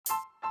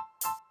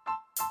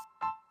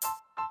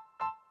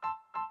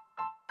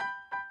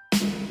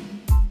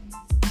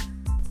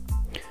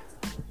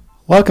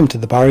Welcome to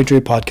the Barry Drew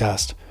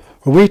podcast,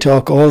 where we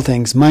talk all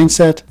things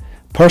mindset,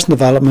 personal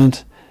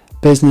development,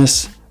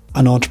 business,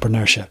 and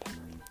entrepreneurship.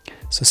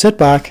 So sit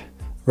back,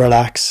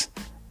 relax,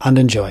 and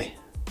enjoy.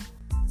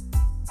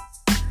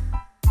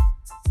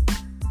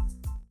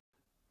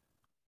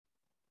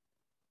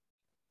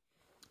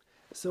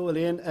 So,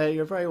 Elaine,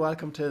 you're very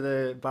welcome to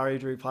the Barry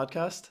Drew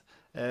podcast.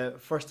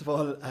 First of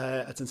all,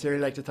 I'd sincerely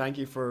like to thank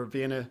you for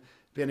being a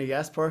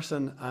yes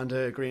person and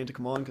agreeing to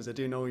come on, because I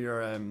do know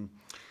you're a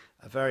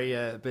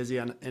very busy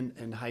and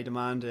in high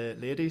demand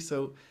lady.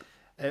 So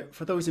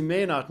for those who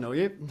may not know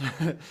you,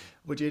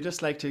 would you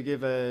just like to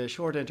give a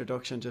short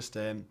introduction, just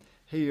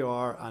who you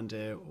are and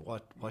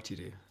what you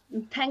do?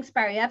 Thanks,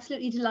 Barry.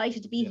 Absolutely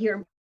delighted to be here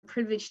and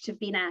privileged to have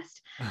been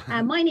asked.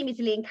 My name is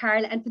Elaine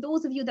Carroll, and for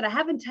those of you that I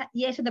haven't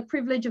yet had the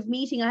privilege of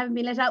meeting, I haven't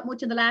been let out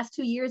much in the last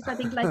 2 years, I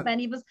think, like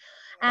many of us.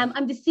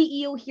 I'm the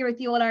CEO here at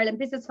the All Ireland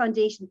Business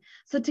Foundation.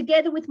 So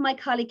together with my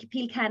colleague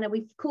Kapil Khanna,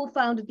 we've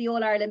co-founded the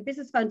All Ireland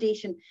Business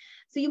Foundation.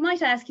 So you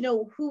might ask,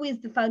 who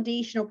is the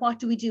foundation or what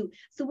do we do?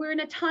 So we're an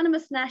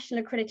autonomous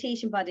national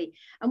accreditation body,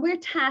 and we're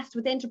tasked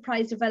with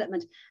enterprise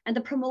development and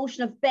the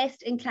promotion of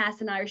best in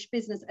class in Irish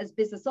business as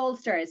Business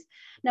All-Stars.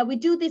 Now we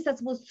do this, I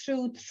suppose,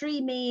 through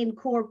three main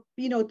core,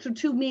 through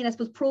two main, I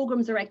suppose,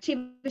 programs or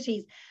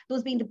activities.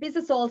 Those being the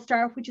Business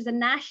All-Star, which is a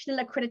national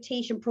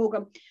accreditation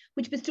program,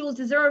 which bestows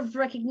deserved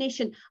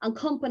recognition on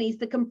companies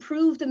that can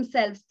prove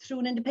themselves through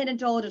an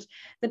independent audit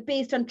that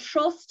based on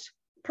trust,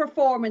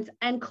 performance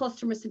and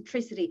customer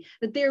centricity,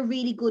 that they're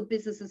really good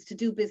businesses to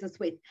do business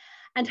with.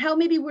 And how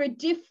maybe we're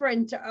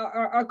different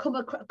or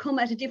come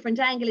at a different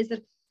angle is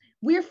that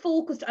we're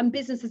focused on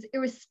businesses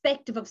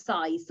irrespective of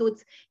size. So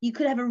you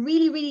could have a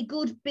really, really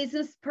good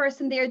business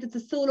person there that's a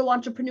solo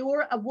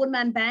entrepreneur, a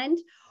one-man band,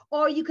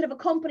 or you could have a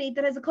company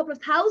that has a couple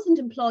of thousand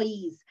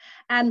employees.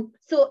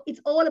 So it's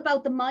all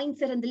about the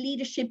mindset and the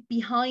leadership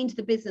behind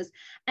the business.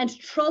 And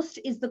trust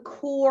is the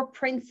core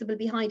principle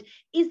behind,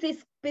 is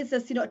this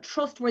business, a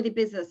trustworthy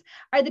business?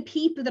 Are the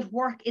people that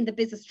work in the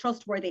business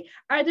trustworthy?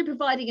 Are they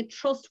providing a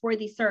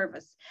trustworthy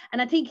service?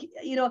 And I think,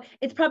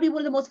 it's probably one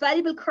of the most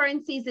valuable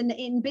currencies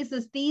in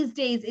business these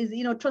days is,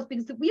 trust,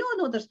 because we all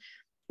know that,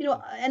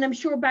 and I'm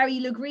sure, Barry,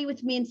 you'll agree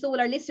with me, and so will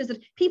our listeners,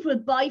 that people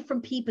will buy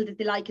from people that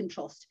they like and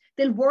trust.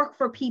 They'll work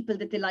for people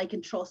that they like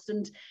and trust.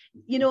 And,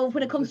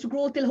 when it comes to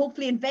growth, they'll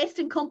hopefully invest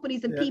in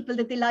companies and people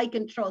that they like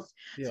and trust.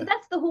 Yeah. So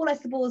that's the whole, I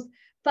suppose,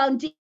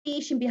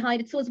 foundation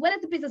behind it. So as well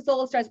as the Business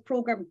All-Stars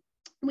program,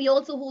 we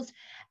also host,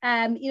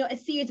 a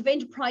series of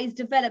enterprise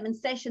development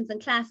sessions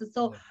and classes.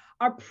 So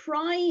our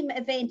prime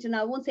event, and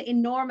I won't say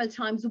in normal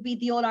times, will be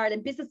the All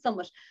Ireland Business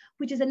Summit,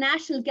 which is a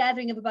national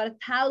gathering of about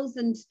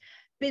 1,000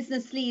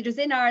 business leaders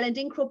in Ireland,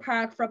 in Croke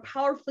Park, for a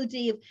powerful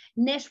day of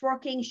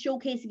networking,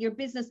 showcasing your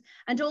business,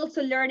 and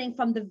also learning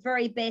from the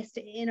very best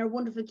in our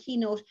wonderful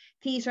keynote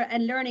theatre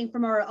and learning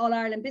from our All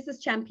Ireland Business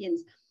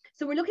Champions.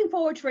 So we're looking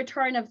forward to a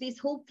return of this,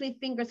 hopefully,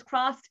 fingers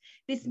crossed,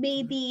 this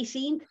May the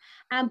 18th.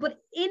 But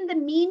in the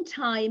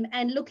meantime,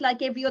 and look,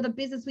 like every other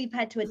business, we've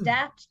had to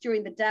adapt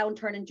during the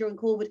downturn and during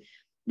COVID.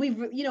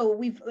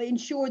 We've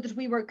ensured that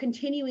we were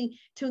continuing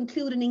to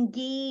include and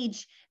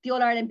engage the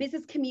All Ireland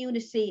business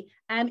community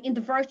in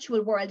the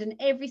virtual world. And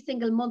every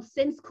single month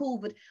since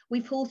COVID,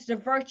 we've hosted a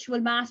virtual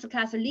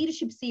masterclass or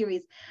leadership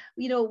series.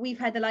 We've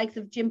had the likes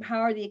of Jim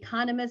Power, the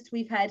economist.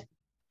 We've had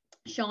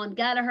Sean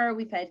Gallagher,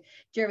 we've had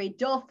Jerry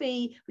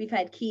Duffy, we've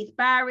had Keith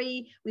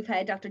Barry, we've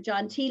had Dr.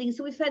 John Teeling.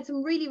 So we've had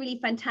some really, really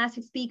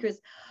fantastic speakers.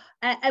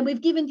 And we've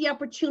given the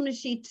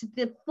opportunity to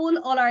the full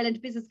All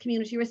Ireland business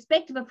community,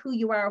 irrespective of who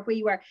you are or where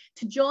you are,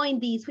 to join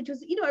these, which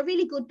was, a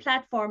really good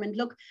platform. And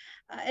look,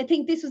 I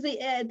think this was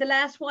the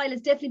last while has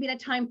definitely been a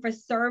time for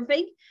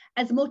serving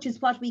as much as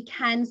what we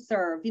can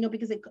serve,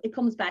 because it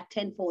comes back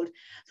tenfold.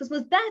 So I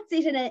suppose that's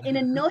it in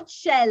a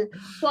nutshell,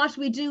 what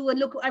we do. And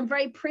look, I'm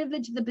very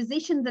privileged in the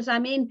position that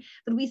I'm in,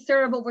 that we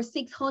serve over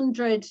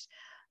 600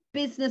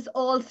 business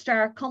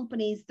all-star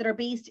companies that are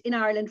based in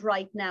Ireland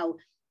right now.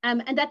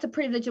 And that's a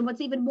privilege. And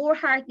what's even more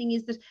heartening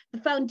is that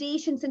the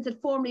foundation, since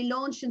it formally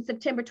launched in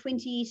September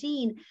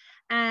 2018,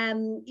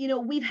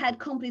 we've had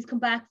companies come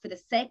back for the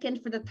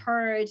second, for the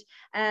third,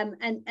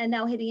 and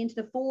now heading into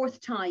the fourth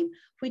time,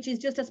 which is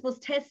just, I suppose,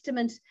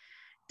 testament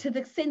to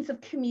the sense of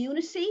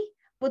community,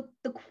 but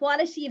the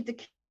quality of the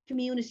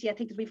community, I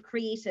think, that we've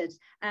created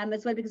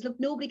as well. Because look,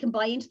 nobody can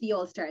buy into the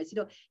All-Stars.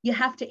 You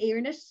have to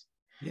earn it.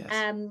 Yes.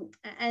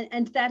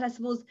 And that, I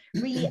suppose,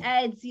 really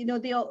adds,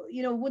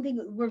 one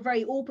thing we're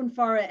very open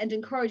for and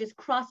encourage is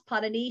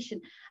cross-pollination.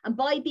 And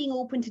by being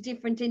open to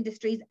different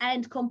industries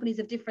and companies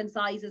of different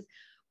sizes,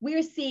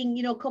 we're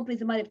seeing, companies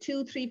that might have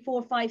 2, 3,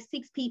 4, 5,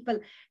 6 people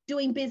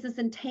doing business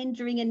and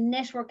tendering and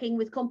networking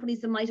with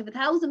companies that might have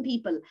 1,000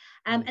 people.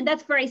 And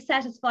that's very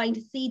satisfying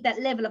to see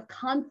that level of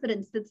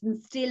confidence that's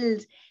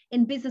instilled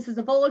in businesses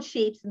of all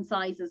shapes and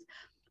sizes.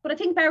 But I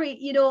think, Barry,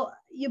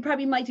 you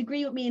probably might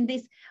agree with me in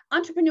this.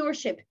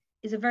 Entrepreneurship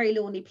is a very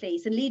lonely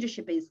place, and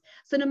leadership is.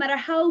 So no matter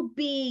how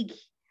big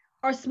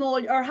or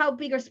small, or how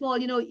big or small,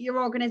 your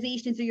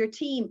organization is or your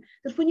team,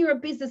 that when you're a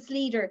business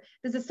leader,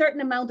 there's a certain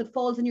amount that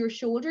falls on your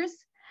shoulders.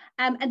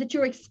 and that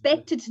you're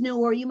expected to know,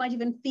 or you might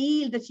even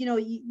feel that, you know,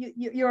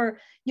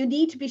 you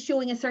need to be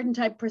showing a certain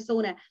type of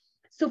persona.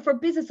 So for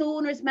business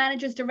owners,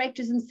 managers,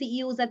 directors, and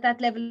CEOs at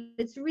that level,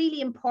 it's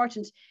really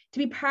important to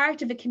be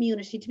part of a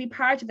community, to be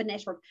part of a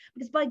network,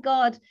 because by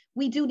God,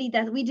 we do need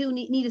that. We do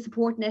need a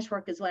support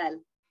network as well.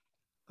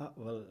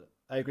 Well,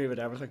 I agree with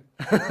everything.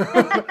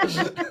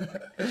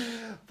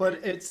 But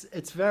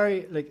it's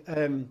very like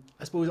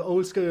I suppose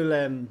old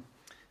school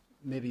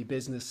maybe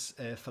business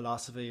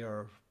philosophy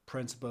or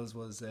principles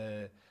was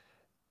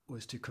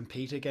to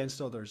compete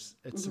against others.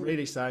 It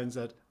really sounds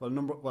that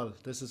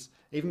this is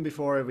even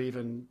before we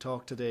even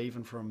talked today,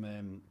 even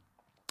from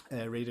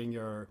reading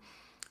your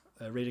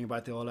reading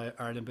about the All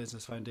Ireland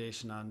Business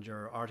Foundation and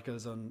your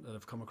articles on that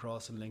have come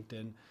across on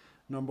LinkedIn.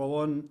 Number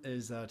one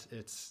is that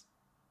it's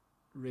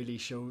really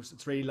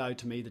loud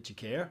to me that you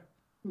care,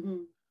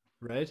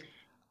 right?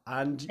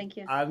 And Thank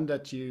you. and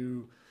that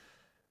you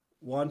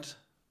want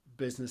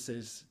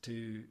businesses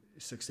to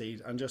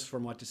succeed, and just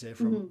from what you say,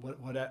 from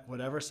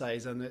whatever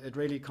size, and it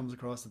really comes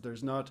across that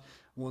there's not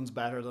one's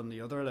better than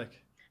the other,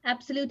 like.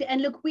 Absolutely.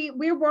 And look,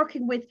 we're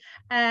working with,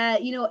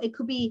 you know, it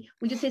could be,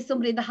 we just say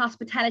somebody in the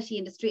hospitality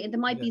industry, and there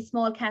might be a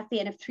small cafe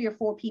and have 3 or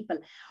 4 people,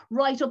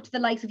 right up to the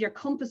likes of your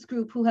Compass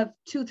Group who have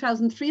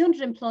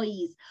 2,300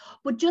 employees.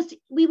 But just,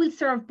 we will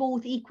serve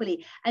both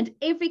equally. And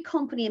every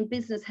company and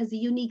business has a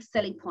unique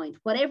selling point,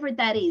 whatever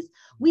that is.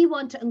 We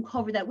want to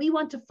uncover that. We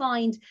want to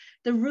find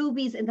the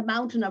rubies in the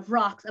mountain of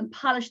rocks and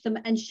polish them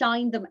and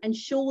shine them and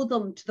show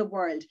them to the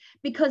world,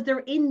 because they're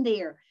in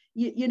there.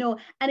 You know,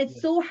 and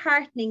it's so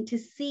heartening to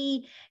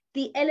see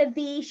the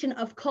elevation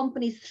of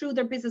companies through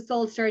their business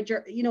soul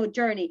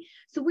journey.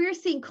 So we're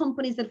seeing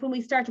companies that when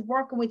we started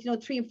working with, you know,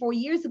 3 and 4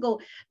 years ago,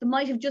 they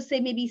might have just say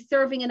maybe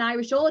serving an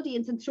Irish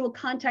audience, and through a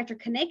contact or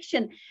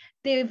connection,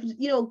 they've,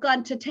 you know,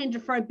 gone to tender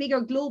for a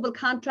bigger global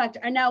contract,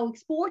 are now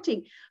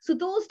exporting. So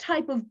those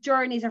type of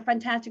journeys are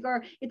fantastic.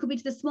 Or it could be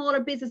to the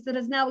smaller business that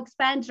has now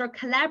expanded or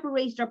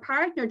collaborated or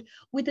partnered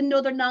with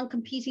another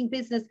non-competing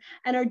business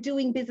and are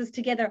doing business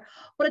together.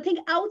 But I think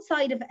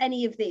outside of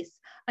any of this,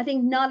 I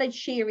think knowledge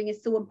sharing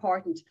is so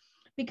important,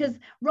 because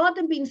rather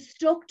than being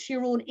stuck to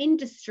your own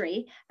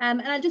industry,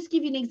 and I'll just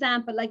give you an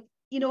example, like,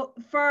 you know,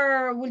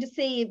 we'll just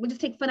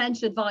take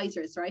financial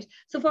advisors, right?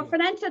 So for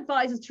financial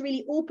advisors to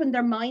really open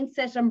their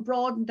mindset and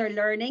broaden their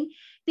learning,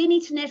 they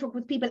need to network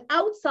with people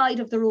outside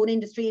of their own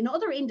industry in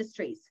other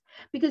industries,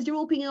 because you're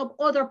opening up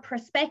other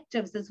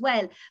perspectives as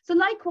well. So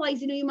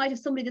likewise, you know, you might have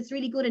somebody that's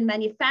really good in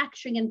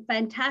manufacturing and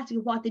fantastic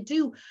at what they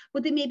do,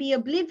 but they may be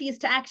oblivious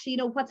to actually, you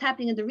know, what's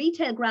happening in the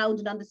retail ground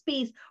and on the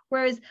space.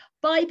 Whereas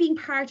by being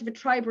part of a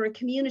tribe or a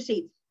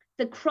community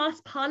that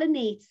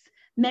cross-pollinates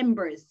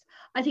members,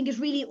 I think it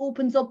really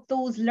opens up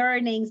those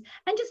learnings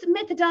and just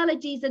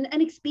methodologies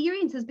and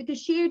experiences,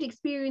 because shared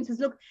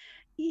experiences, look,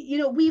 you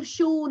know, we've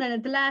shown,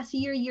 and the last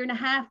year and a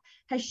half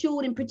has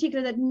shown in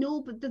particular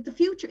that the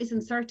future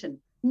isn't certain.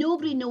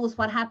 Nobody knows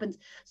what happens.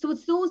 So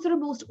it's those that are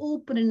most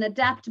open and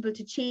adaptable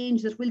to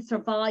change that will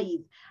survive.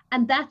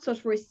 And that's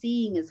what we're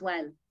seeing as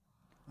well.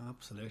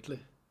 Absolutely.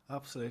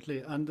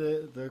 And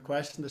the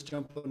question that's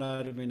jumping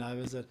out of me now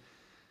is that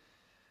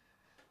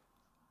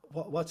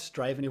what's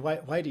driving you?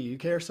 Why do you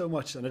care so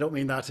much? And I don't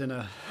mean that in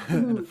a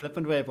in a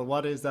flippant way, but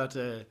what is that?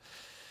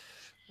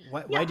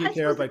 Why do you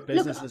care about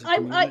business as a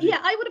community?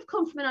 I would have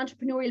come from an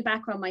entrepreneurial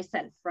background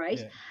myself, right?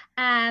 Yeah.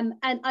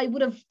 And I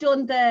would have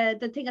done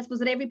the thing, I suppose,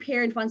 that every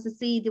parent wants to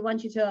see. They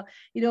want you to,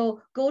 you know,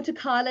 go to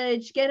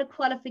college, get a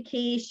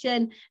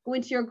qualification, go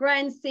into your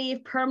grand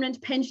safe,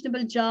 permanent,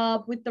 pensionable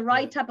job with the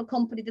right type of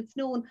company that's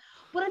known.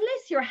 But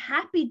unless you're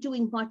happy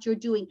doing what you're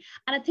doing,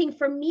 and I think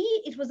for me,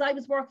 I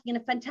was working in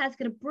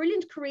a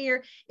brilliant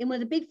career in one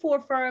of the big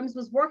 4 firms,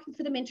 was working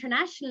for them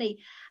internationally.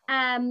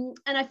 And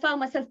I found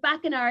myself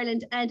back in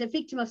Ireland and a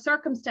victim of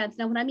circumstance.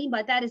 Now, what I mean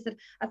by that is that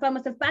I found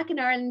myself back in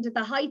Ireland at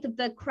the height of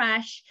the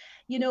crash.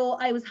 You know,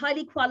 I was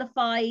highly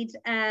qualified,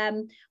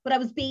 but I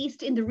was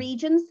based in the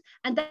regions,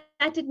 and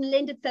that didn't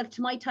lend itself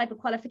to my type of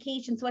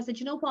qualification. So I said,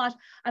 you know what,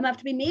 I'm going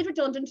to be made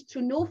redundant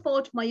through no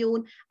fault of my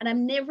own, and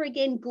I'm never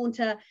again going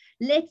to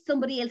let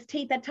somebody else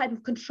take that type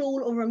of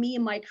control over me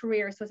and my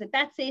career. So I said,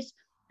 that's it.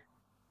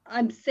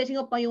 I'm setting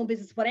up my own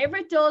business. Whatever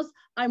it does,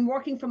 I'm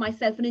working for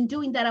myself. And in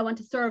doing that, I want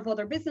to serve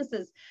other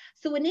businesses.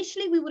 So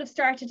initially we would have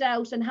started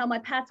out, and how my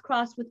paths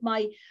crossed with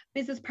my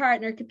business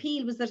partner,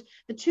 Kapil, was that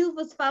the two of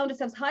us found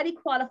ourselves highly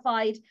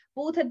qualified.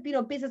 Both had, you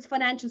know, business,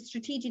 financial,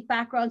 strategic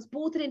backgrounds,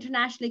 both had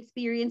international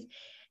experience.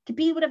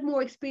 Kapil would have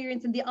more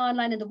experience in the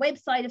online and the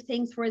website of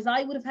things, whereas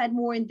I would have had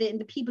more in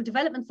the people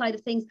development side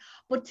of things.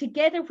 But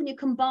together, when you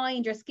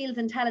combined our skills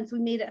and talents, we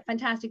made a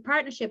fantastic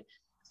partnership.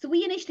 So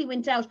we initially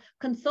went out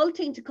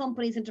consulting to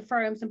companies and to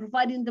firms and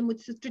providing them with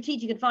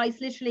strategic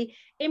advice, literally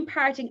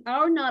imparting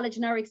our knowledge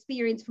and our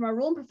experience from our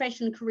own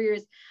professional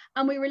careers.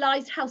 And we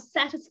realized how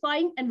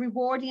satisfying and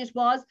rewarding it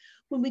was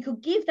when we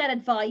could give that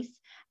advice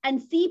and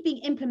see it being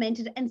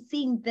implemented and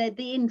seeing the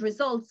end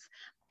results,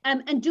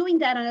 and doing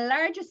that on a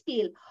larger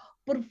scale.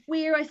 But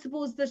where I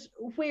suppose that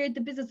where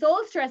the Business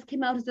All Stars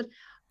came out is that,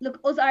 look,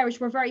 us Irish,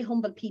 we're very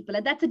humble people,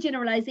 and that's a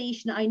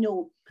generalization, I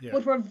know,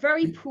 but we're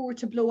very poor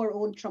to blow our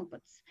own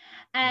trumpets.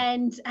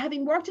 And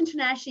having worked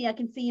internationally, I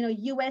can see,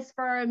 US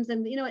firms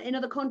and, in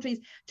other countries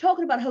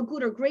talking about how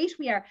good or great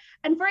we are.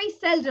 And very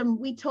seldom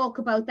we talk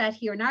about that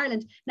here in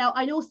Ireland. Now,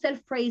 I know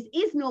self-praise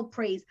is no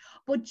praise,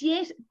 but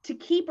yet to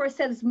keep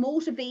ourselves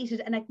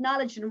motivated and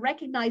acknowledged and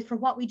recognized for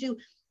what we do,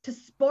 to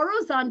spur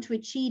us on to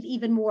achieve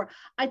even more,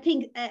 I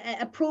think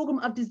a program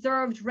of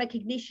deserved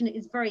recognition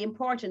is very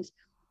important.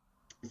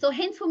 So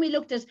hence, when we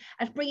looked at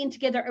bringing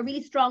together a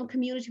really strong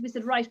community, we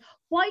said, right,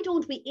 why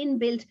don't we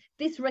inbuild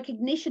this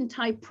recognition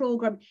type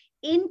program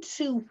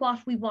into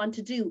what we want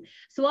to do?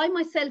 So I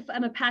myself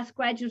am a past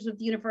graduate of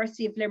the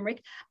University of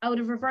Limerick. I would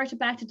have reverted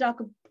back to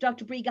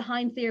Dr. Briga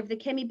Hines there of the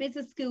Kemmy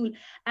Business School,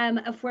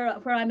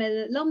 where I'm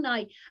an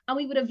alumni, and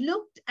we would have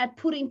looked at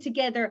putting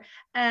together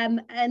an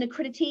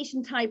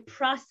accreditation type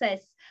process,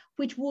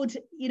 which would,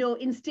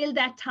 instill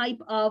that type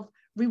of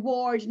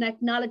reward and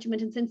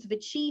acknowledgement and sense of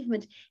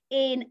achievement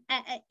in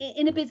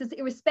a business,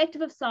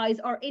 irrespective of size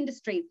or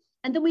industry.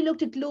 And then we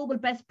looked at global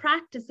best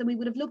practice, and we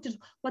would have looked at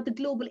what the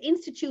Global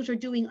Institute are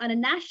doing on a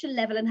national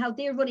level and how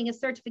they're running a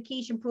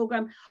certification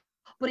program,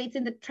 but it's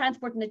in the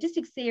transport and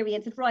logistics area.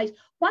 And said, right,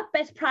 what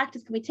best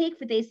practice can we take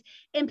for this,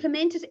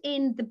 implement it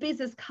in the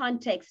business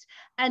context,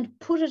 and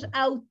put it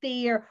out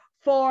there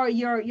for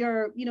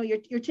your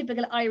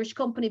typical Irish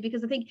company?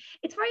 Because I think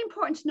it's very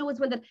important to know as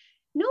well that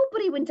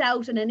nobody went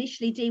out and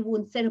initially day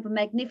one set up a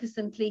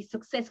magnificently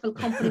successful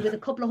company with a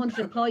couple of hundred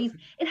employees.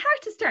 It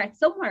had to start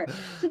somewhere.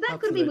 So that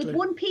could be with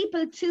one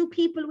people, two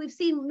people. We've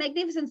seen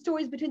magnificent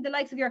stories between the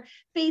likes of your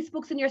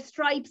Facebooks and your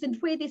Stripes and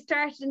where they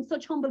started in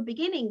such humble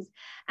beginnings.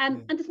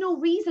 And there's no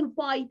reason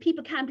why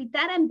people can't be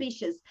that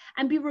ambitious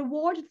and be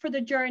rewarded for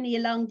their journey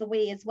along the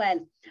way as well.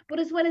 But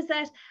as well as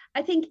that,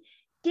 I think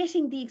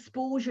getting the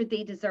exposure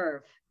they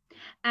deserve.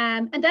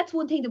 And that's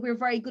one thing that we're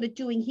very good at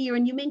doing here.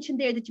 And you mentioned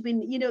there that you've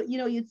been,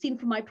 you'd seen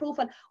from my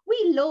profile,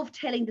 we love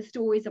telling the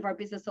stories of our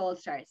Business All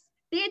Stars.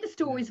 They're the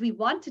stories we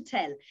want to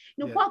tell.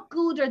 What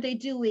good are they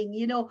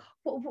doing?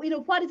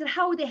 What is it?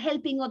 How are they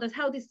helping others?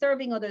 How are they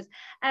serving others?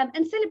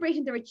 And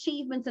celebrating their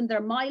achievements and their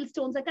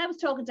milestones. Like I was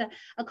talking to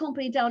a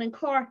company down in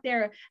Cork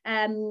there,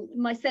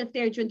 myself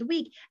there during the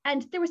week,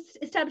 and they were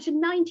established in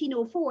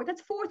 1904.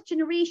 That's fourth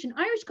generation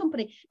Irish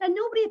company. Now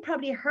nobody had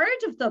probably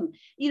heard of them,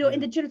 in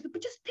the general,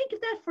 but just think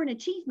of that for an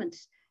achievement.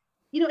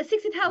 A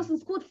 60,000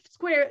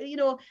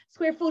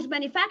 square foot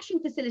manufacturing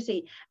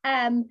facility.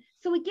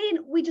 So again,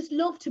 we just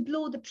love to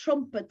blow the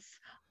trumpets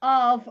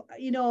of,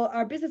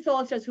 our Business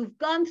All Stars who've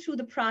gone through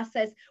the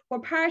process, who are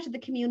part of the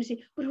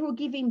community, but who are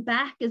giving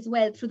back as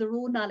well through their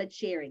own knowledge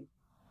sharing.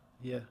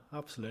 Yeah,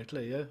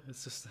 absolutely. Yeah,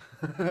 it's just,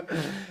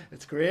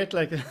 it's great.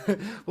 Like,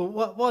 well,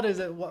 what is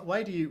it?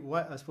 Why do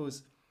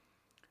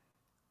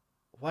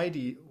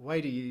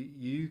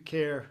you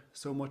care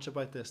so much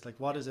about this? Like,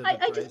 what is it?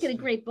 I just get a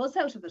great buzz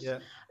out of it. Yeah.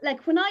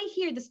 Like when I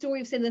hear the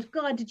story of saying that,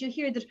 God, did you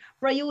hear that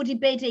Rayodi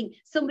Bedding,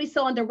 somebody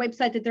saw on their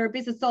website that they're a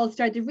Business All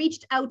Star, they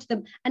reached out to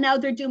them and now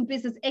they're doing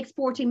business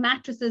exporting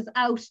mattresses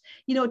out,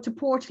 to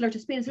Portugal or to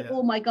Spain. I said,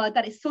 oh my God,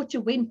 that is such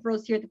a win for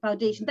us here at the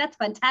foundation. That's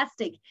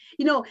fantastic.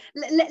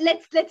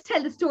 Let's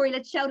tell the story.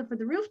 Let's shout it for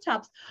the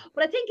rooftops.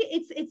 But I think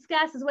it's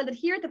gas as well that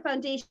here at the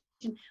foundation,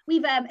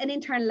 we've an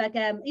internal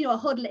a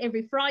huddle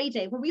every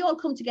Friday where we all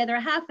come together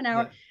a half an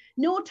hour,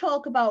 no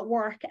talk about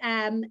work,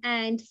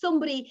 and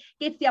somebody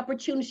gets the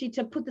opportunity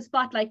to put the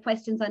spotlight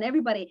questions on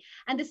everybody.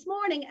 And this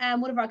morning,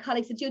 one of our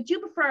colleagues said, do you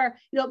prefer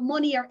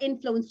money or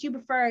influence? Do you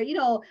prefer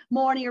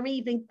morning or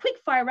evening? Quick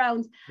fire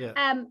rounds.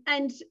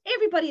 And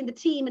everybody in the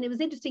team, and it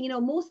was interesting,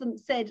 most of them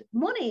said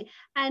money,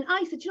 and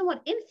I said,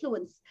 what,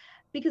 influence?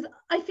 Because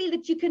I feel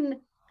that you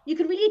can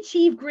really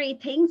achieve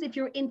great things if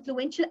you're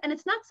influential, and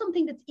it's not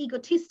something that's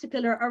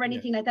egotistical or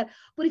anything like that.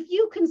 But if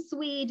you can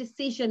sway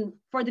decision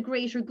for the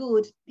greater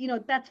good,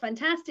 that's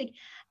fantastic.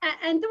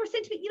 And they were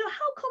saying to me,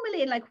 how come,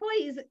 Elaine, like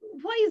why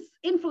is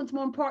influence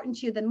more important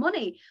to you than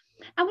money?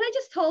 And when I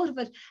just thought of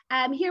it,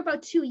 here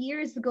about 2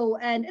 years ago,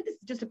 and this is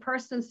just a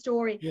personal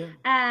story,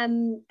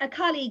 a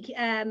colleague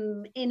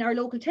in our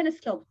local tennis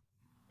club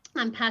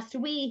and passed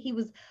away. He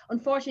was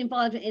unfortunately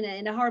involved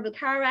in a horrible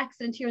car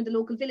accident here in the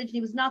local village, and he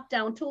was knocked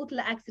down, total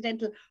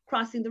accidental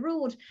crossing the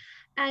road.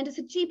 And I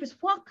said, jeepers,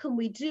 what can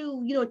we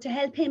do, to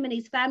help him and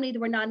his family? They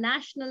were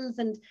non-nationals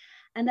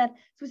and that.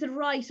 So we said,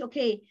 right,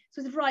 okay.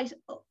 So I said, right,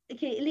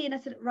 okay, Elaine, I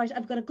said, right,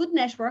 I've got a good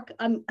network.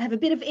 I have a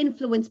bit of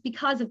influence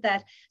because of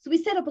that. So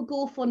we set up a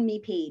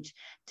GoFundMe page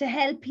to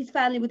help his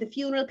family with the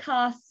funeral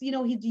costs. He's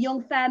a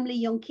young family,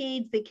 young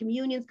kids, the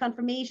communions,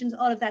 confirmations,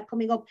 all of that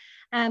coming up.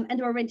 And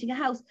they were renting a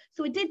house.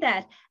 So we did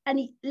that. And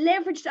he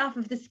leveraged off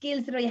of the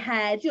skills that I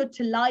had,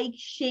 to like,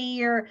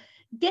 share,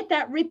 get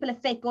that ripple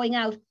effect going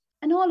out.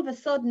 And all of a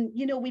sudden,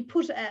 we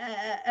put,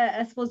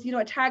 I suppose,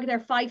 a target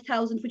there,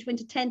 5,000, which went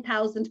to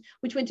 10,000,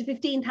 which went to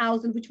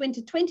 15,000, which went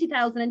to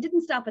 20,000, and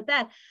didn't stop at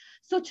that.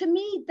 So to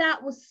me,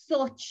 that was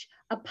such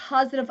a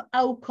positive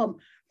outcome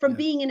from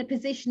being in a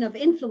position of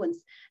influence.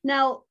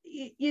 Now,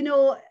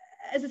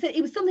 as I said,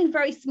 it was something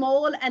very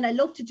small, and I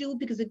loved to do it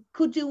because it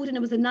could do it, and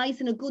it was a nice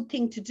and a good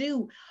thing to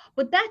do.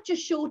 But that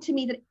just showed to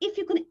me that if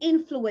you can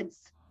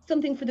influence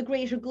something for the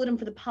greater good and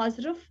for the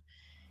positive,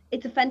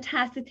 it's a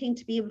fantastic thing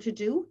to be able to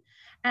do.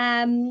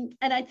 And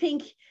I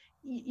think,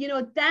 you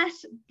know,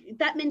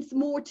 that means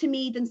more to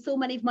me than so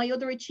many of my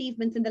other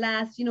achievements in the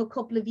last, you know,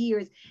 couple of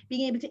years,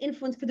 being able to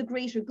influence for the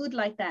greater good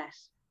like that.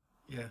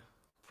 Yeah,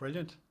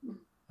 brilliant.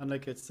 And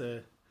like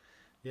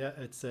yeah,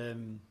 it's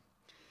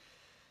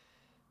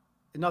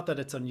not that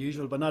it's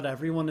unusual, but not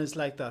everyone is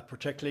like that,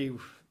 particularly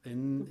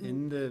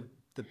in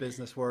the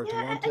business world. To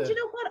Yeah, want and to, you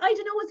know what? I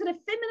don't know, is it a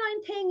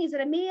feminine thing? Is it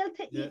a male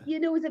thing? yeah, You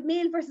know, is it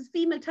male versus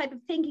female type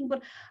of thinking?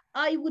 But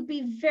I would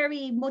be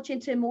very much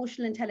into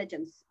emotional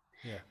intelligence.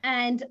 yeah,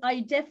 And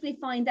I definitely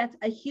find that's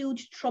a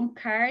huge trump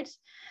card.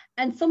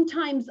 And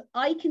sometimes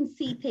I can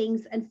see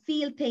things and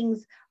feel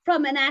things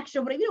from an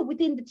actor, you know,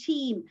 within the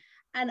team.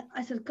 And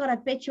I said, God, I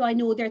bet you I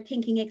know they're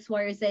thinking X,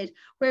 Y, or Z.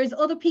 Whereas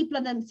other people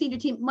on the senior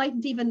team might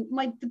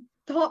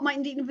thought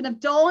mightn't even have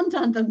dawned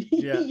on them,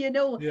 yeah, you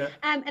know. yeah,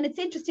 And it's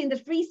interesting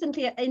that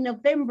recently in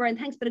November, and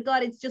thanks be to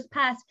God, it's just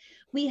passed,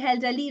 we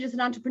held a Leaders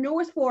and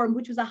Entrepreneurs Forum,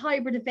 which was a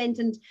hybrid event.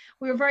 And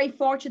we were very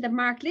fortunate that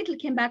Mark Little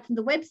came back from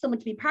the Web Summit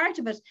to be part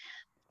of it.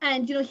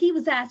 And, you know, he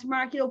was asked,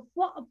 Mark, you know,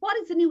 what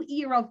is the new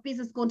era of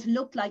business going to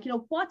look like? You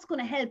know, what's going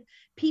to help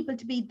people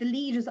to be the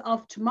leaders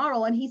of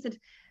tomorrow? And he said,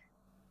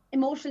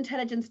 emotional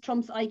intelligence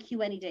trumps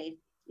IQ any day.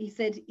 He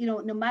said, you know,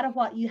 no matter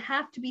what, you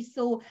have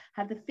to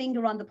have the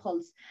finger on the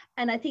pulse.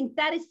 And I think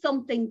that is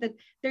something that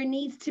there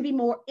needs to be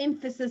more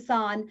emphasis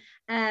on,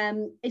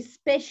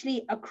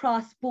 especially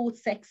across both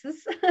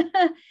sexes.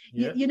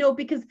 yeah, You know,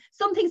 because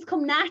some things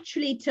come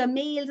naturally to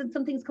males and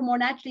some things come more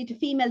naturally to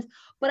females,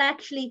 but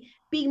actually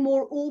being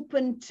more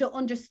open to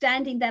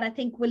understanding that, I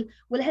think will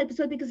help as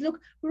well. Because look,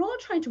 we're all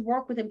trying to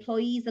work with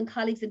employees and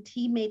colleagues and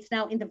teammates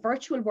now in the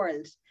virtual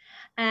world.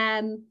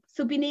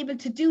 So being able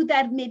to do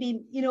that,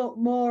 maybe, you know,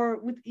 more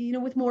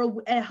with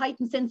more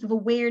heightened sense of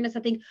awareness,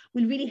 I think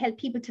will really help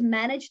people to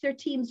manage their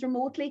teams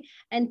remotely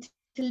and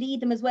to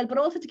lead them as well, but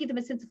also to give them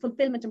a sense of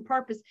fulfillment and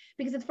purpose,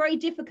 because it's very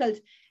difficult.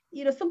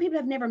 You know, some people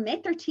have never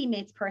met their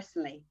teammates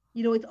personally.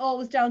 You know, it's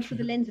always down through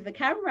the lens of a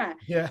camera.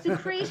 yeah. So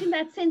creating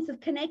that sense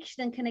of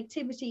connection and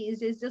connectivity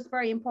is just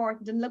very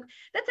important. And look,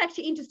 that's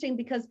actually interesting,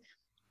 because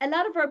a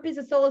lot of our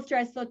business all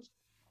stars, such,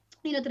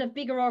 you know, that have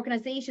bigger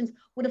organizations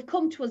would have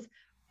come to us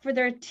for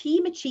their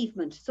team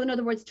achievement. So in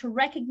other words, to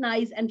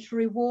recognize and to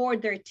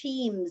reward their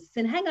teams.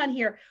 And hang on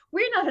here,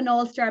 we're not an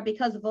all-star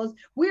because of us.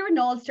 We're an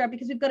all-star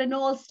because we've got an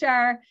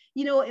all-star,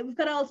 you know, we've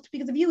got all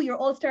because of you, you're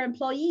all-star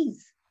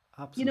employees.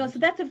 Absolutely. You know, so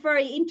that's a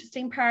very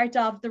interesting part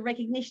of the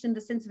recognition and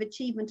the sense of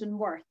achievement and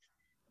worth.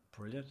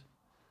 Brilliant.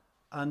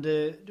 And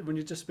when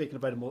you're just speaking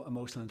about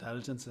emotional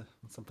intelligence,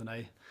 it's something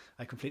I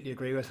completely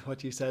agree with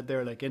what you said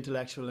there. Like,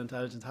 intellectual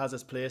intelligence has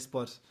its place,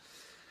 but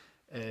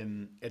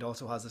it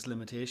also has its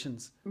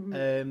limitations.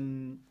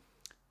 Mm-hmm.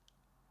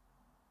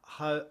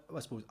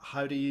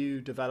 How do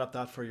you develop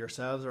that for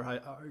yourselves, or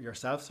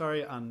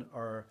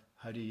or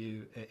how do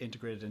you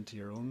integrate it into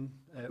your own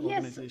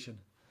organization?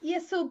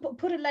 Yes, so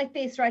put it like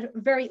this, right?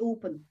 Very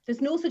open.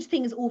 There's no such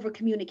thing as over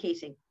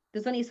communicating.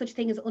 There's only such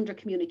thing as under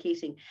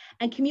communicating.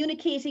 And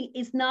communicating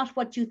is not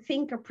what you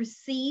think or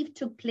perceive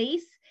took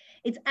place.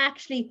 It's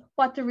actually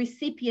what the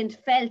recipient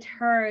felt,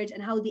 heard,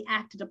 and how they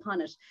acted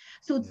upon it.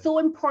 So it's so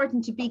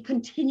important to be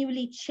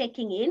continually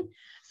checking in.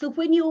 So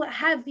when you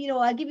have, you know,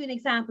 I'll give you an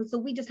example. So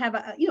we just have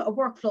a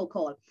workflow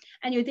call,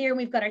 and you're there and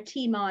we've got our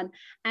team on,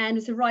 and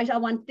we say, right, I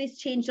want this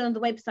changed on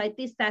the website,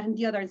 this, that, and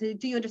the other. And so,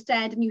 do you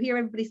understand? And you hear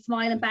everybody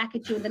smiling back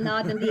at you and the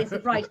nod, and they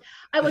said, right,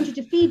 I want you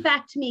to feed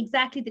back to me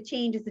exactly the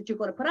changes that you're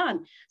going to put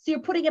on. So you're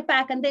putting it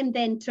back on them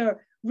then to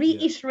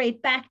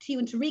reiterate back to you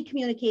and to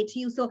re-communicate to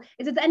you. So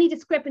if there's any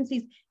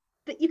discrepancies,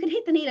 that you can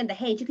hit the nail on the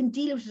head, you can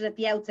deal with it at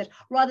the outset,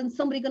 rather than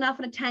somebody going off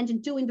on a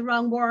tangent, doing the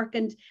wrong work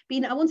and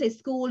being, I won't say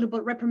scolded,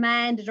 but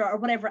reprimanded or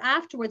whatever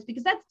afterwards,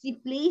 because that's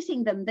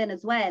deflating them then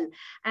as well.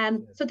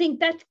 So I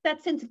think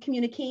that sense of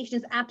communication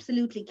is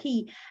absolutely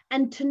key.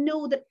 And to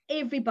know that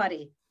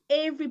everybody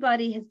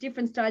has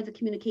different styles of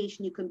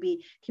communication. You can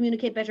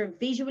communicate better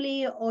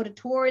visually,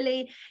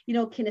 auditorily, you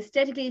know,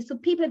 kinesthetically. So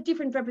people have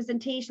different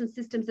representation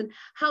systems and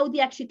how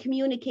they actually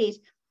communicate.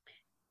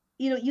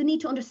 You know, you need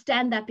to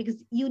understand that,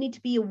 because you need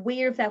to be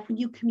aware of that when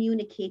you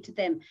communicate to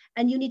them,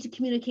 and you need to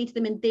communicate to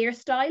them in their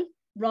style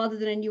rather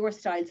than in your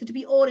style. So to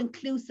be all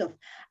inclusive,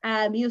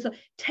 you know, so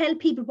tell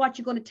people what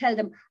you're going to tell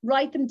them,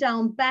 write them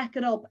down, back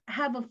it up,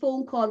 have a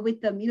phone call with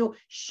them, you know,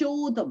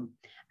 show them.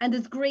 And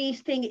there's great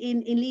thing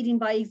in leading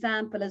by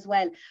example as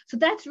well. So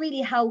that's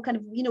really how kind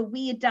of, you know,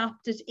 we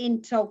adapt it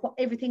into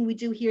everything we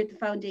do here at the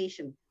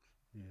foundation.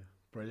 Yeah,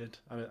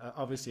 brilliant. I mean,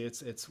 obviously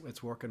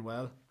it's working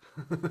well.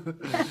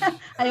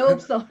 I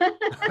hope so.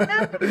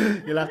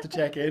 You'll have to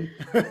check in.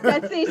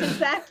 That's it,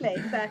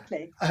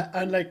 exactly.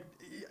 And like,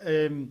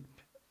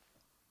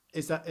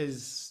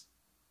 is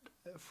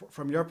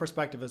from your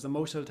perspective, is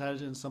emotional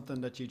intelligence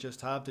something that you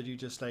just have? Did you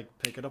just like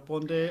pick it up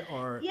one day,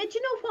 or? Yeah, do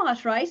you know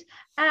what, right?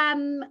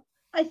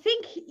 I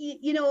think,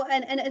 you know,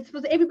 and I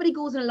suppose everybody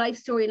goes on a life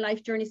story and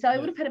life journey. So I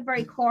would have had a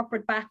very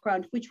corporate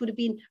background, which would have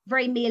been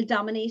very male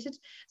dominated.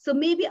 So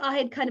maybe I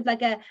had kind of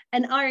like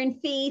an iron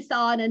face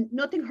on, and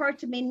nothing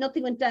hurted me,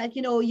 nothing went down,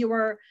 you know, you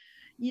were,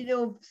 you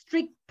know,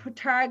 strict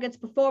targets,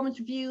 performance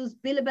reviews,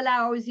 billable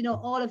hours, you know,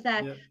 all of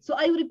that. So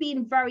I would have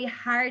been very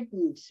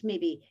hardened,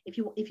 maybe, if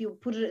you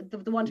put it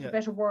the want of a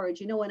better word,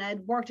 you know, and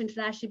I'd worked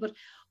internationally. But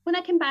when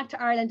I came back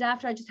to Ireland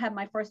after I just had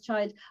my first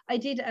child,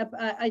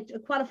 I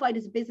qualified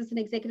as a business and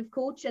executive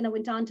coach, and I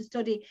went on to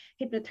study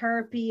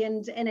hypnotherapy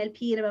and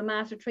NLP, and I'm a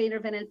master trainer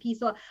of NLP.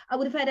 So I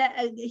would have had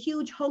a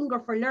huge hunger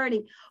for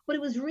learning. But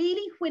it was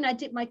really when I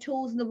dipped my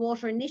toes in the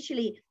water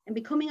initially and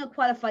becoming a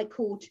qualified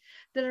coach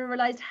that I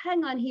realized,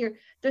 hang on here,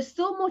 there's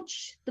so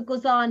much that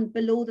goes on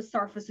below the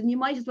surface, and you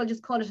might as well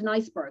just call it an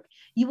iceberg.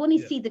 You only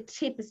see the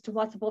tip as to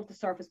what's above the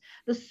surface.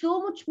 There's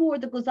so much more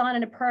that goes on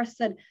in a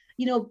person,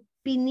 you know,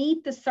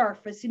 beneath the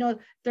surface, you know,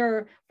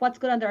 what's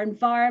going on, their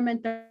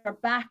environment, their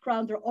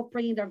background, their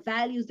upbringing, their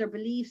values, their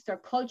beliefs, their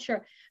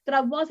culture, that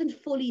I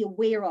wasn't fully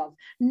aware of,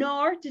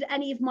 nor did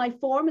any of my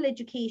formal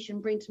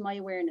education bring to my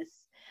awareness.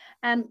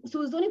 So it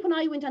was only when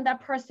I went on that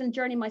personal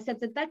journey myself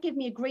that gave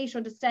me a great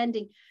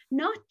understanding,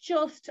 not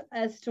just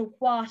as to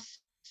what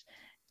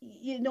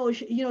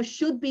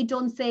should be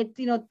done, said,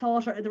 you know,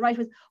 thought, or the right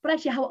ways, but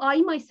actually how I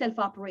myself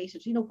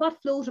operated, you know,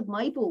 what floated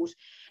my boat.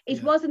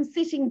 It wasn't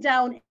sitting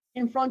down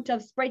in front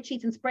of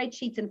spreadsheets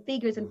and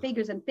figures and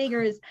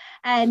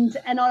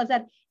all of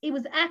that. It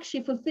was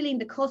actually fulfilling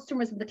the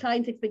customers and the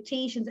clients'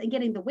 expectations and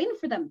getting the win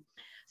for them.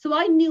 So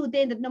I knew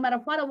then that no matter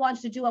what I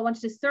wanted to do, I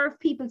wanted to serve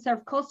people,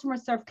 serve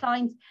customers, serve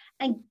clients,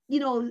 and, you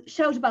know,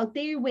 shout about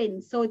their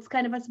wins. So it's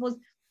kind of, I suppose,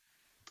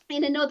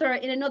 in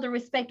another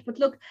respect. But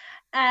look,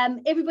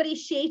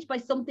 everybody's shaped by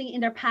something in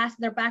their past,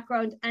 their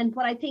background. And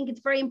what I think it's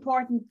very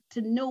important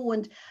to know,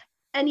 and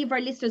any of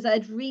our listeners,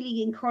 I'd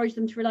really encourage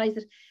them to realize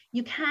that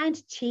you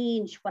can't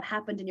change what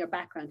happened in your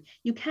background.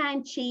 You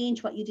can't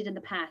change what you did in the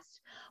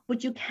past,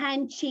 but you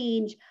can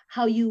change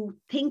how you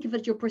think of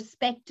it, your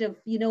perspective,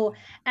 you know,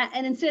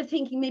 and instead of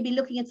thinking, maybe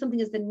looking at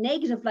something as the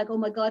negative, like, oh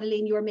my God,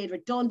 Elaine, you were made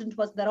redundant,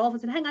 wasn't that awful?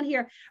 And hang on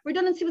here,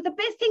 redundancy was the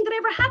best thing that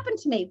ever happened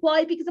to me.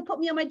 Why? Because it put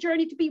me on my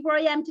journey to be where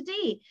I am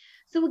today.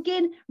 So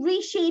again,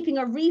 reshaping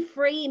or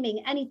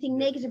reframing anything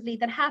negatively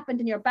that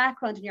happened in your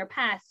background, in your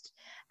past,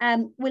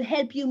 will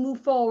help you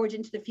move forward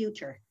into the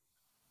future.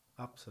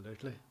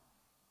 Absolutely.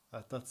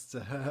 That's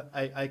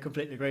I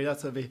completely agree.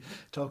 That's I'll be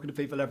talking to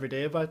people every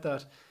day about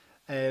that.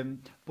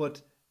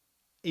 But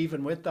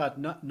even with that,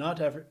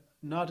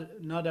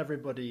 not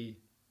everybody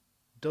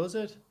does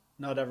it.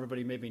 Not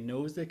everybody maybe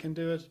knows they can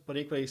do it, but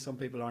equally some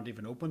people aren't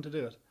even open to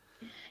do it.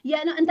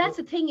 Yeah, and that's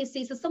the thing, you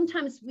see. So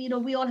sometimes, you know,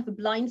 we all have a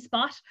blind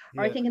spot,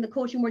 or I think in the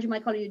coaching word you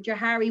might call it your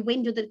Harry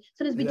window, that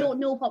sometimes we don't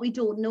know what we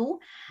don't know.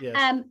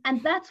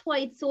 And that's why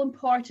it's so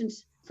important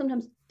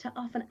sometimes to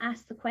often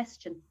ask the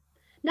question,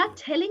 not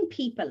telling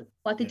people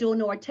what they don't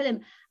know, or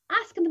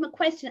asking them a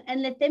question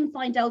and let them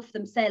find out for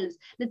themselves.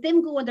 Let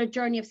them go on their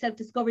journey of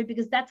self-discovery,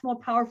 because that's more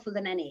powerful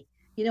than any.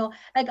 You know,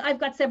 like I've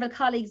got several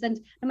colleagues, and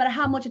no matter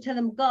how much I tell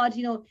them, God,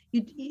 you know,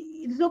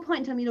 there's no point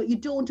in telling them, you know, you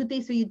don't do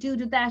this or you do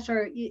that,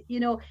 or you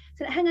know,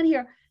 so hang on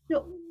here, you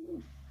know,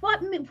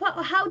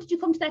 how did you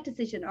come to that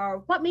decision,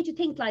 or what made you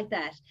think like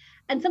that?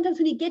 And sometimes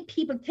when you get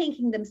people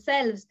thinking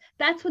themselves,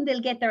 that's when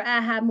they'll get their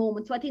aha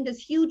moment. So I think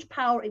there's huge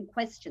power in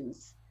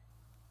questions.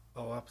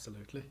 Oh,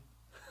 absolutely.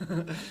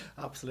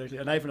 Absolutely.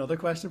 And I have another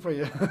question for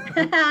you.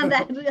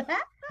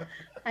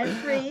 I'm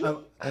free.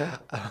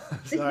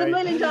 This is the $1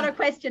 million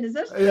question, is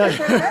it?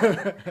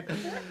 Yeah.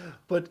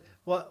 But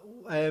what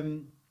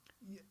when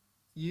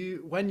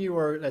you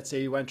were, let's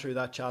say, you went through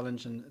that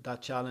challenge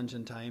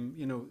in time,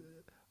 you know,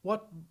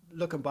 what,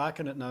 looking back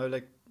on it now,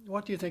 like,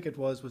 what do you think it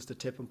was the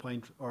tipping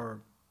point,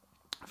 or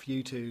for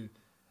you to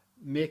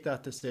make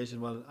that decision?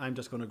 Well, I'm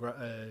just going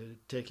to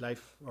take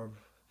life, or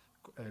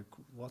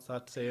what's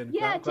that saying?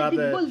 Yeah, grab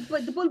the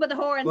bull by the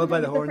horns. Bull by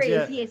the horns,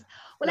 phrase, yes.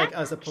 Well, like,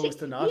 as opposed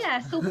to not. Yeah.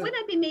 So when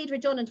I'd been made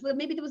redundant, well,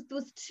 maybe there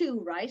was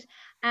two, right?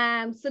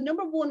 So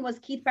number one was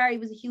Keith Barry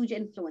was a huge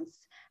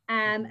influence.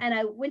 And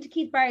I went to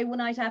Keith Barry one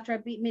night after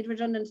I'd been made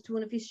redundant to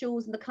one of his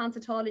shows in the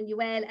concert hall in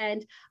UL,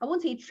 and I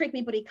won't say he tricked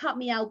me, but he caught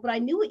me out. But I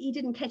knew he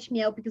didn't catch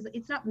me out, because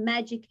it's not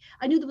magic.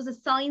 I knew there was a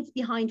science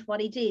behind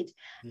what he did.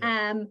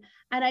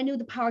 And I knew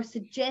the power of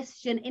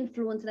suggestion,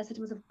 influence, and I said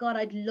to myself, God,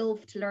 I'd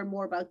love to learn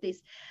more about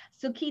this.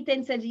 So Keith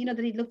then said, you know,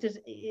 that he'd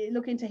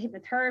look into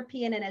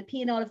hypnotherapy and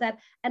NLP and all of that.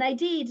 And I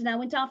did. And I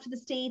went off to the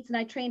States, and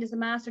I trained as a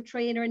master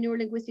trainer in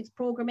neurolinguistics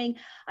programming.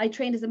 I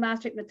trained as a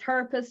master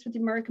hypnotherapist with the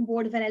American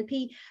Board of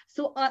NLP.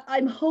 So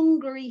I'm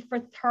hungry for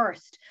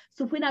thirst.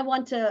 So when I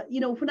want to,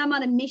 you know, when I'm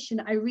on a mission,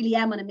 I really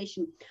am on a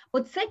mission.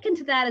 But second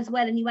to that as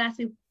well, and you asked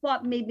me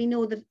what made me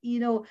know that, you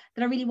know,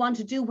 that I really want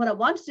to do what I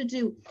wanted to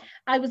do.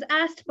 I was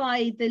asked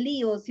by the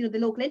LEOs, you know, the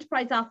local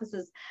enterprise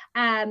offices,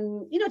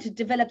 you know, to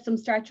develop some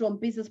start your own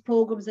business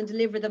programs and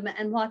deliver them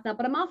and whatnot.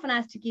 But I'm often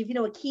asked to give, you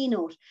know, a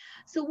keynote.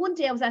 So one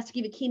day I was asked to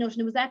give a keynote,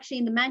 and it was actually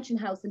in the Mansion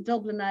House in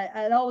Dublin.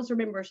 I'll always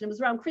remember it. And it was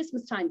around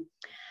Christmas time.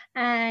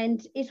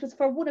 and it was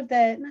for one of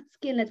the, not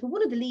Skillnet, but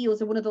one of the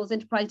Leos or one of those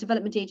enterprise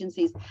development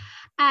agencies.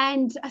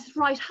 And I said,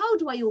 right, how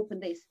do I open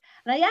this?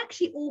 And I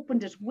actually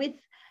opened it with,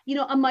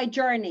 on my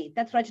journey.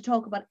 That's what I had to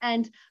talk about.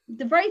 And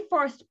the very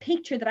first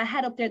picture that I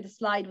had up there, the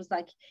slide was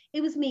like,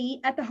 it was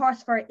me at the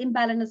horse fair in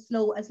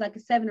Ballinasloe as like a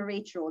 7 or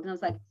 8 year old. And I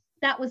was like,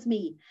 that was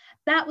me.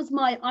 That was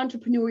my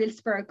entrepreneurial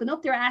spirit, going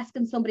up there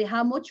asking somebody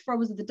how much for,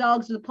 was it the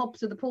dogs or the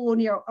pups or the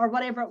pony or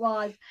whatever it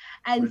was,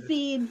 and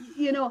seeing,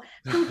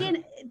 so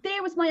again,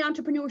 there was my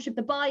entrepreneurship,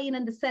 the buying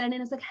and the selling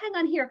in. It's like, hang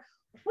on here,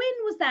 when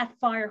was that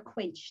fire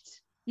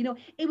quenched?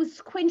 It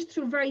was quenched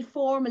through very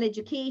formal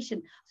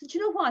education. So do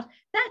you know what?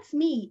 That's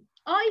me.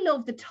 I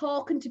love the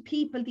talking to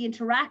people, the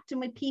interacting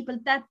with people,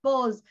 that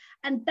buzz.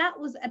 And that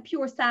was a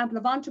pure sample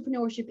of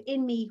entrepreneurship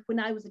in me when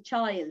I was a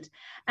child.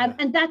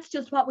 And that's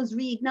just what was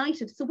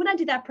reignited. So when I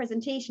did that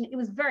presentation, it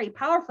was very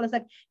powerful. I was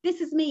like, this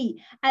is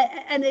me.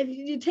 And if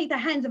you take the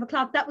hands of a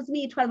clock, that was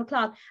me at 12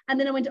 o'clock. And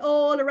then I went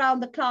all around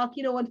the clock,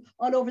 and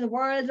all over the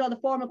world, all the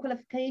formal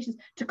qualifications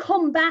to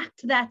come back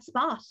to that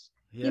spot.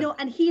 Yeah.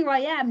 And here I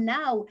am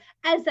now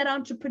as that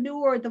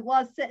entrepreneur that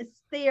was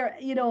there,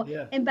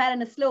 in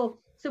Ballinasloe.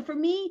 So for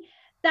me,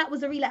 that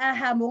was a real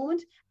aha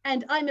moment.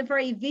 And I'm a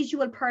very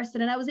visual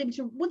person. And I was able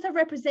to, once I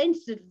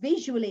represented it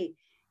visually,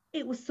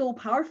 it was so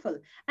powerful.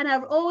 And I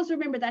always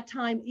remember that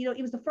time,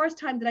 it was the first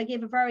time that I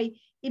gave a very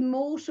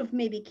emotive,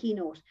 maybe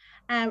keynote,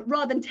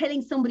 rather than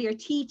telling somebody or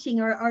teaching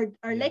or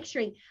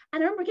lecturing.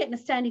 And I remember getting a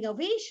standing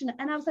ovation.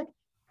 And I was like,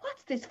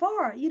 what's this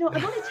for? I'm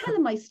only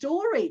telling my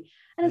story.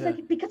 And I was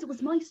like, because it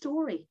was my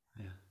story.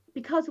 Yeah.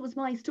 Because it was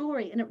my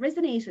story and it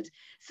resonated.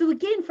 So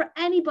again, for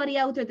anybody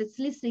out there that's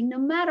listening, no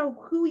matter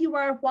who you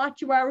are, what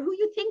you are, or who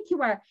you think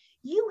you are,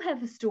 you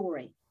have a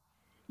story.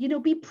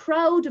 Be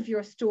proud of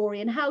your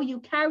story, and how you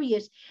carry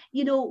it,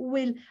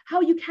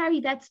 how you carry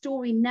that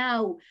story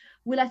now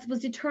will, I suppose,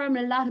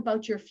 determine a lot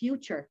about your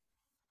future.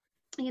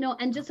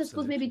 And just, I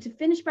suppose, maybe to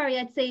finish, Barry,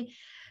 I'd say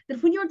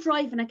that when you're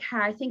driving a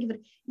car, think of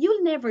it,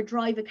 you'll never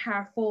drive a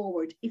car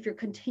forward if you're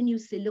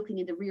continuously looking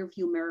in the rear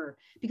view mirror,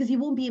 because you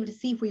won't be able to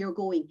see where you're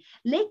going.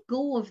 Let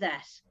go of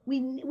that. We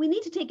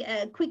need to take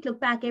a quick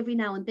look back every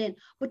now and then,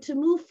 but to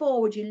move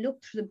forward, you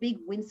look through the big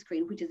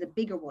windscreen, which is a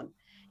bigger one.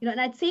 And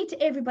I'd say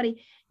to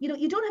everybody,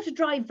 you don't have to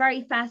drive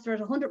very fast or at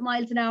 100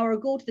 miles an hour or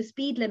go to the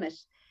speed limit.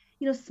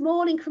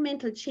 Small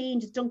incremental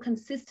changes done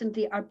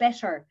consistently are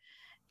better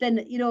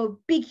than,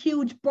 big,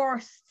 huge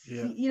bursts,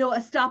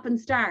 a stop and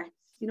start.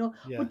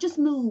 But just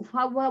move,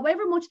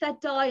 however much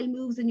that dial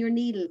moves in your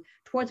needle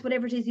towards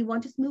whatever it is you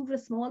want, just move it a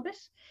small bit.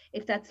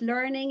 If that's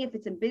learning, if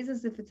it's in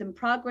business, if it's in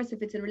progress,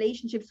 if it's in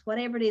relationships,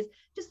 whatever it is,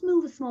 just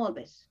move a small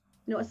bit.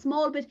 A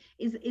small bit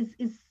is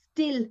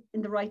still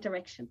in the right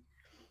direction.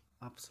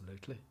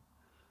 Absolutely.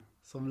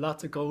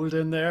 Lots of gold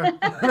in there.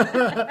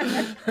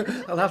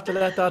 I'll have to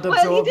let that absorb.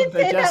 Well, you did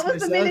say that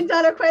was the $1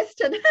 million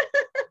question.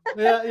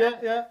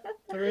 yeah,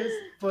 there is.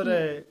 But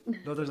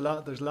no, there's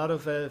a lot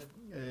of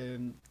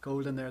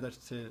gold in there.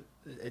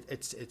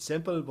 It's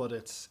simple, but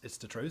it's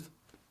the truth.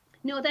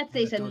 No, that's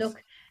it. And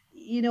look,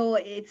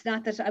 it's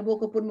not that I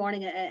woke up one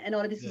morning and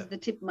all of this is the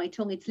tip of my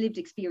tongue. It's lived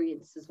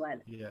experience as well.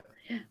 Yeah.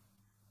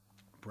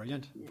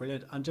 Brilliant.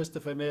 And just,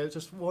 if I may,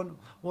 just one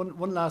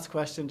last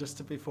question,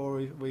 just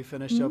before we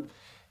finish up.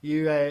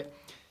 You,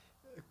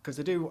 because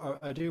I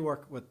do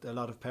work with a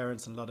lot of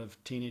parents and a lot of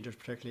teenagers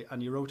particularly,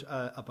 and you wrote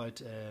about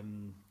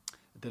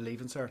the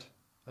Leaving Cert.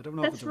 I don't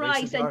know that's if it's a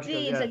right. recent article.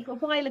 I did a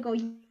while ago.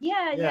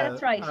 Yeah,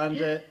 that's right.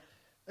 And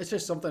it's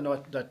just something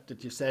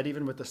that you said,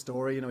 even with the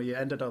story. You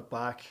ended up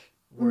back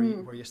where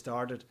you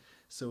started.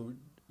 So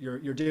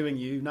you're doing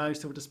you now,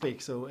 so to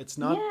speak. So it's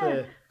not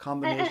the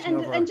combination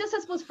and just, I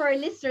suppose, for our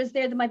listeners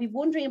there that might be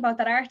wondering about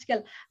that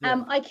article,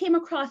 I came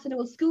across an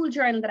old school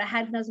journal that I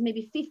had when I was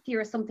maybe fifth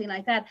year or something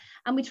like that,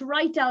 and we to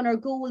write down our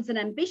goals and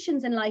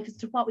ambitions in life as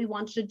to what we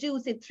wanted to do,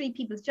 say 3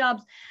 people's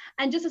jobs.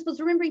 And just, I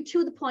suppose, remembering 2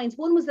 of the points.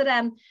 One was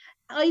that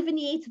Ivan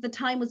Yates at the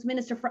time was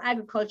Minister for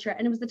Agriculture,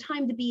 and it was the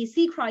time of the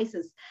BAC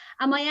crisis.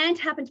 And my aunt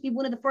happened to be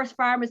one of the first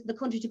farmers in the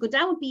country to go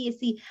down with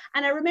BAC.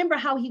 And I remember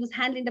how he was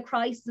handling the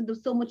crisis, and there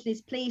was so much on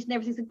his plate and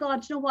everything. I said,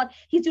 God, you know what?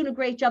 He's doing a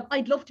great job.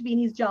 I'd love to be in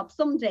his job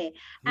someday.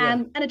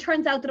 And it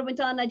turns out that I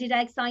went on and I did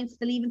Ag Science,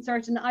 the Leaving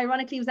Cert, and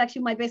ironically, it was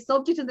actually my best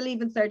subject in the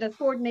Leaving Cert. I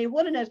scored an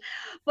A1 in it.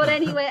 But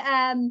anyway,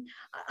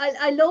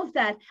 I love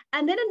that.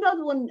 And then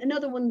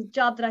another one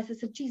job that I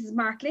said, Jesus,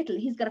 Mark Little,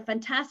 he's got a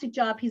fantastic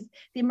job. He's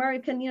the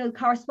American,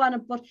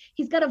 correspondent, but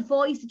he's got a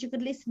voice that you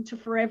could listen to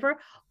forever.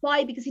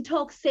 Why? Because he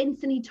talks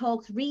sense and he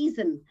talks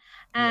reason.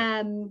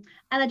 And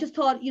I just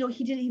thought,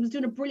 he was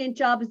doing a brilliant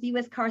job as the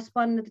US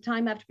correspondent at the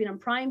time after being on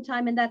prime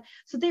time and that.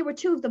 So they were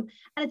 2 of them.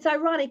 And it's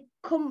ironic,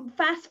 come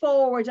fast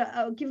forward,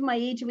 I'll give my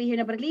age away here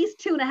now, but at least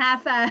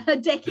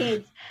 2.5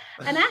 decades.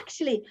 And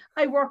actually,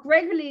 I work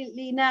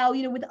regularly now,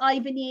 with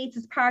Ivan Yates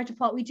as part of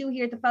what we do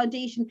here at the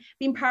foundation,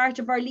 being part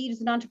of our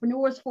Leaders and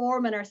Entrepreneurs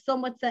Forum and our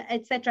summits,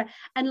 etc.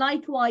 And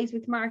likewise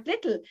with Mark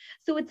Little.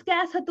 So it's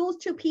gas had those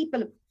 2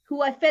 people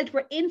who I felt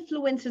were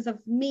influences of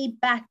me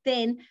back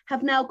then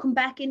have now come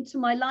back into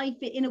my life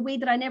in a way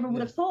that I never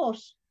would have thought.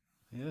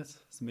 Yes,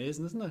 it's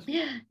amazing, isn't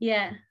it?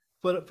 Yeah.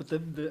 But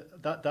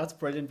that's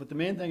brilliant. But the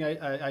main thing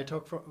I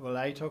took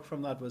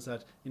from that was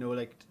that, you know,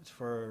 like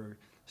for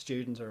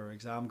students or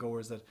exam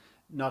goers, that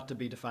not to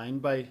be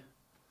defined by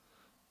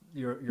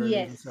your leaving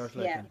Yes, cert,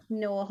 like, yeah, and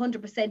no,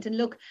 100%. And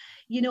look,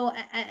 you know,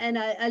 and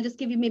I'll just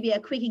give you maybe a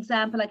quick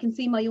example. I can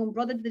see my own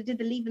brother that did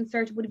the Leaving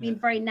Cert would have yeah, been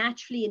very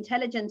naturally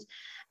intelligent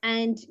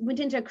and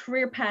went into a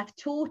career path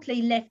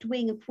totally left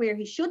wing of where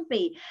he should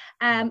be.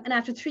 yeah, And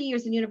after 3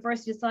 years in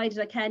university, decided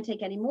I can't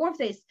take any more of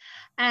this,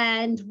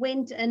 and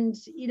went and,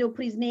 you know,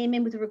 put his name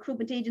in with a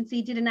recruitment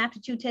agency, did an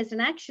aptitude test,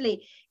 and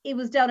actually it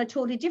was down a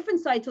totally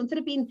different side. So instead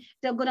of being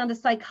going on the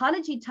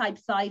psychology type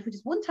side, which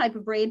is one type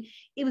of brain,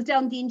 it was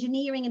down the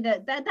engineering and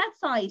that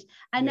side.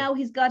 And yeah, now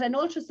he's got an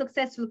ultra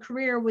successful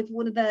career with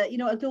one of the, you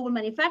know, a global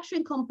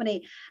manufacturing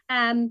company.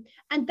 And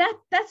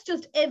that's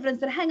just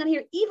evidence that, hang on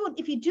here, even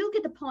if you do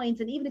get the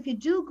points and even if you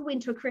do go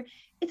into a career,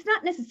 it's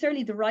not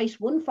necessarily the right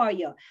one for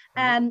you.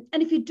 yeah,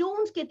 And if you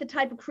don't get the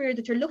type of career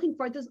that you're looking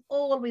for, there's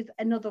always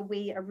another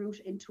way, a route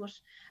into it.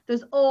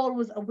 There's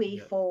always a way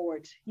yeah.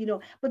 forward, you know.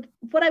 But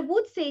what I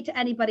would say to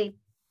anybody,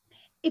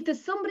 if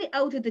there's somebody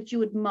out there that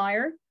you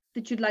admire,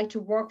 that you'd like to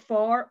work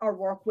for or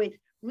work with,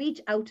 reach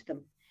out to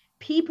them.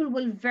 People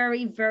will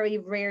very, very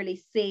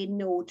rarely say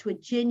no to a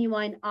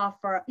genuine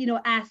offer, you know,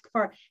 ask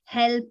for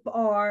help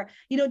or,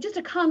 you know, just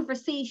a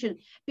conversation,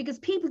 because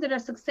people that are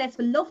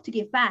successful love to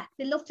give back.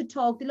 They love to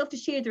talk. They love to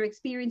share their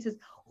experiences,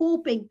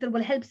 hoping that it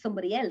will help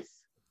somebody else.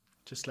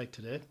 Just like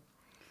today.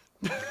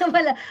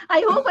 Well,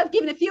 I hope I've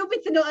given a few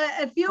bits of Well,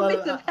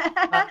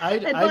 I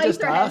advice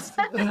just or help. asked.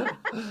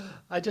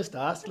 I just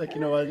asked, like,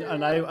 you know,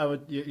 and I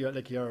would, you're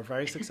like, you're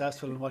very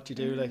successful in what you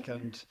do, like,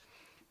 and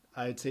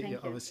I'd say, Thank you.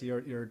 obviously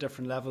you're a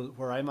different level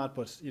where I'm at,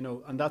 but, you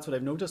know, and that's what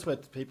I've noticed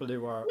with people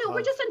who are No, we're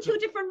have, just on two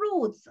different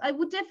roads. I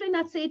would definitely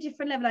not say a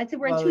different level. I'd say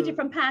we're on two well,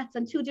 different paths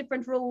and two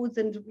different roads,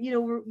 and you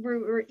know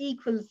we're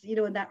equals, you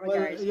know, in that well,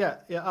 regard. yeah,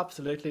 yeah,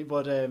 absolutely.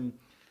 But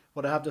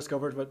what I have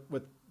discovered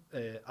with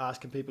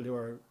asking people who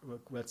are,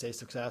 let's say,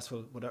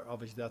 successful, whatever,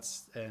 obviously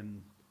that's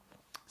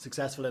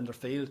successful in their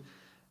field,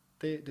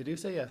 they do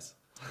say yes.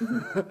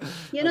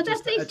 You know, I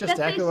that's it. just That's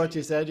echo it. what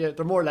you said. Yeah,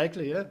 they're more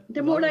likely. Yeah,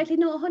 They're a lot more of them. likely,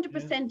 no, Yeah,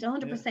 100%, yeah,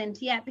 100%,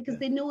 yeah, because yeah,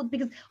 they know,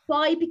 because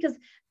why? Because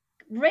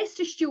rest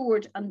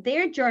assured, on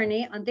their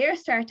journey, on their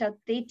start out,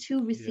 they too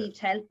yeah, received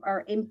help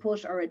or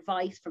input or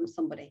advice from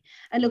somebody.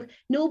 And yeah. look,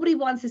 nobody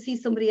wants to see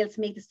somebody else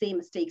make the same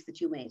mistakes that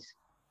you made.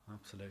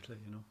 Absolutely.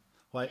 You know,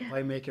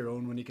 why make your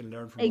own when you can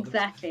learn from others?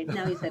 Exactly.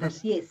 Now you said it.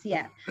 Yes,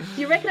 yeah.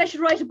 Do you reckon I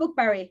should write a book,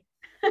 Barry?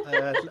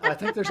 I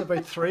think there's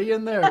about three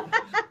in there.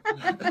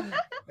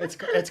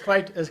 It's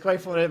quite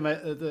funny.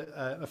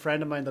 A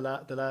friend of mine,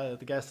 the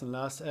guest in the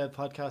last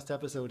podcast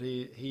episode,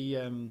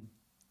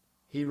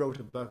 he wrote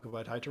a book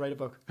about how to write a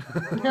book.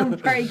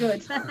 Very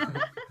good.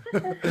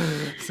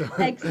 So,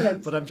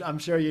 Excellent. but I'm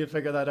sure you'll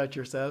figure that out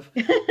yourself.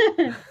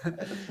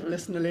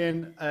 Listen,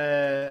 Elaine,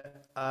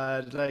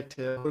 I'd like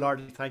to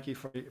wholeheartedly thank you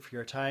for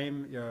your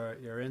time,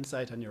 your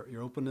insight, and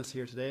your openness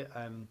here today.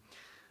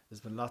 There's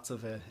been lots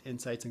of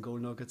insights and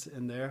gold nuggets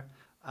in there,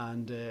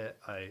 and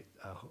I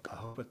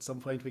hope at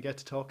some point we get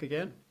to talk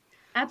again.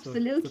 So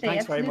Absolutely,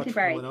 thanks very absolutely, much for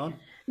Barry. coming on.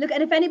 Look,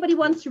 and if anybody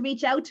wants to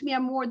reach out to me,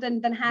 I'm more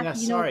than happy,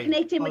 Yes, you know, sorry,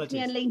 connect in with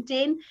me on apologies.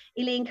 LinkedIn,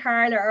 Elaine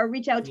Carl, or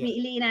reach out to Yeah, me,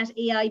 Elaine at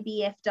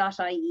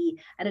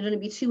aibf.ie. And I'm going to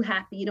be too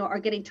happy, you know, or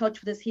get in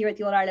touch with us here at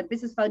the All Ireland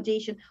Business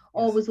Foundation, yes,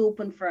 always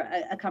open for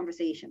a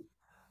conversation.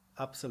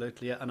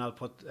 absolutely. Yeah, and I'll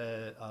put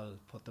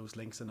those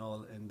links and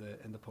all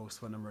in the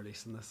post when I'm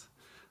releasing this.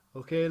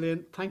 Okay,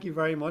 Elaine, thank you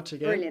very much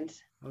again.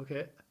 Brilliant.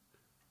 Okay,